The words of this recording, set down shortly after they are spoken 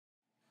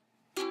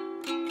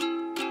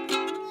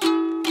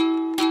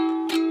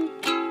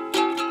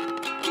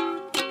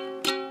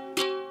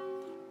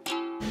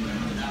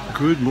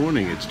Good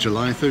morning, it's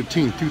July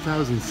 13th,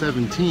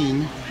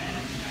 2017.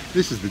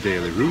 This is the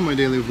Daily Room, my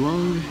daily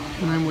vlog,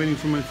 and I'm waiting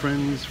for my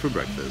friends for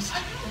breakfast.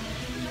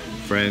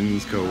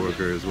 Friends,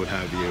 co-workers, what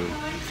have you.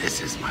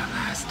 This is my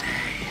last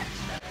day.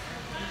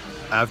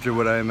 After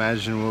what I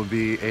imagine will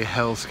be a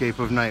hellscape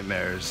of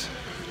nightmares,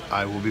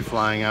 I will be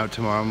flying out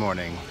tomorrow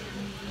morning,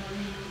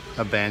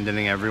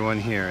 abandoning everyone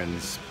here in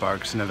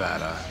Sparks,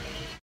 Nevada.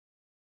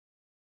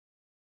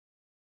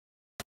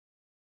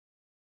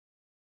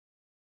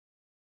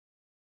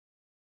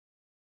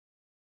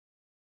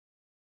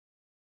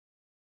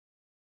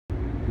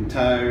 I'm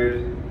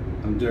tired,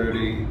 I'm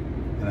dirty,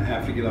 and I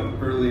have to get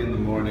up early in the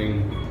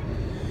morning.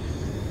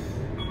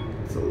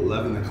 It's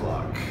 11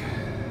 o'clock.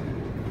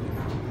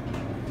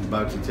 I'm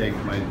about to take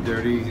my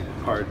dirty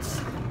parts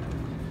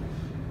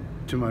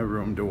to my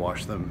room to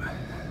wash them.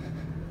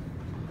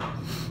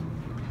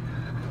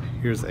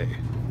 Here's a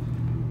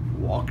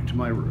walk to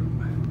my room.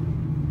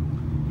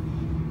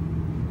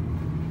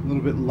 A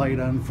little bit light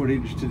on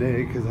footage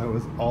today because I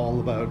was all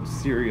about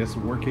serious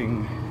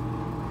working.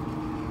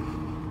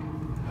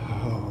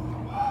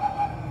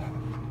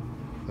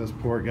 Those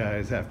poor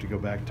guys have to go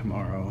back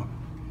tomorrow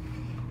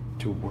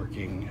to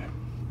working.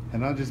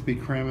 And I'll just be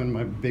cramming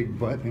my big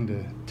butt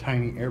into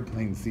tiny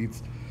airplane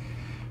seats,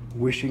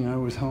 wishing I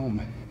was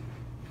home.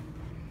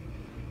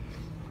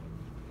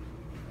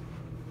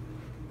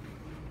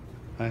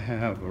 I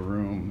have a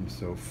room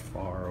so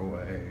far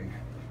away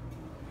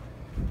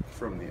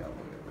from the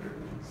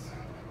elevators.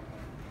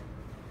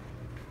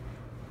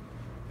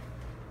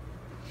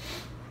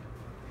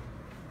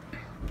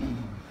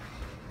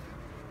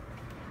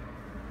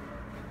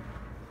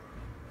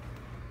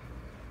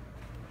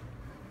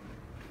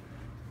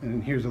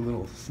 And here's a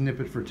little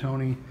snippet for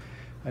Tony.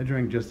 I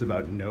drank just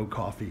about no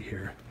coffee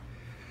here.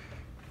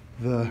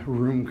 The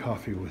room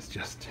coffee was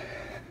just,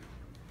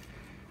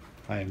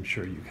 I am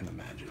sure you can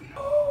imagine.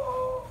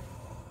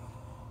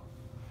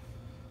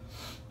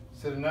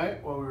 So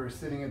tonight, while we were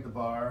sitting at the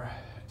bar,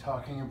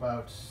 talking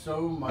about so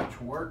much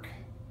work,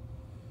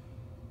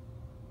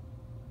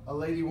 a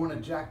lady won a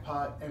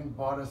jackpot and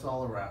bought us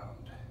all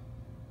around.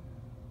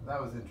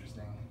 That was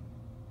interesting.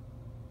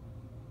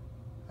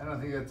 I don't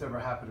think that's ever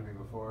happened to me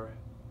before.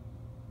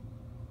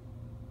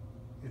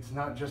 It's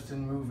not just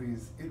in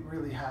movies, it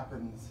really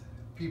happens.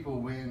 People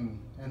win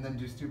and then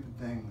do stupid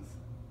things.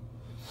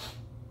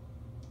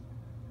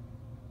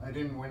 I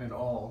didn't win at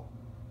all.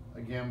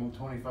 I gambled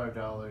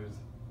 $25,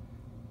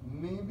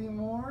 maybe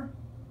more?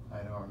 I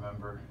don't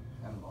remember,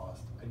 and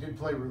lost. I did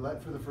play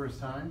roulette for the first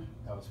time,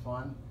 that was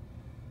fun.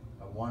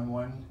 I won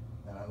one,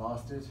 then I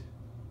lost it.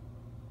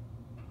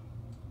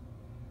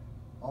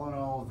 All in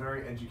all, a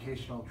very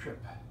educational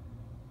trip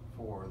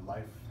for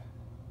life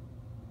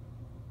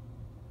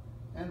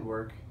and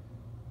work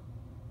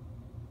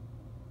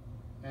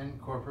and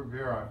corporate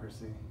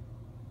bureaucracy.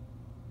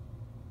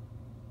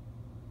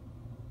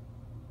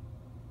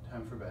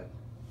 Time for bed.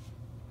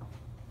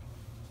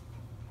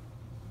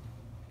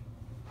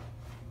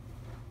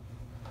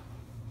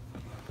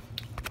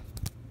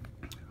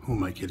 Who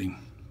am I kidding?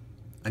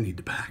 I need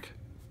to pack.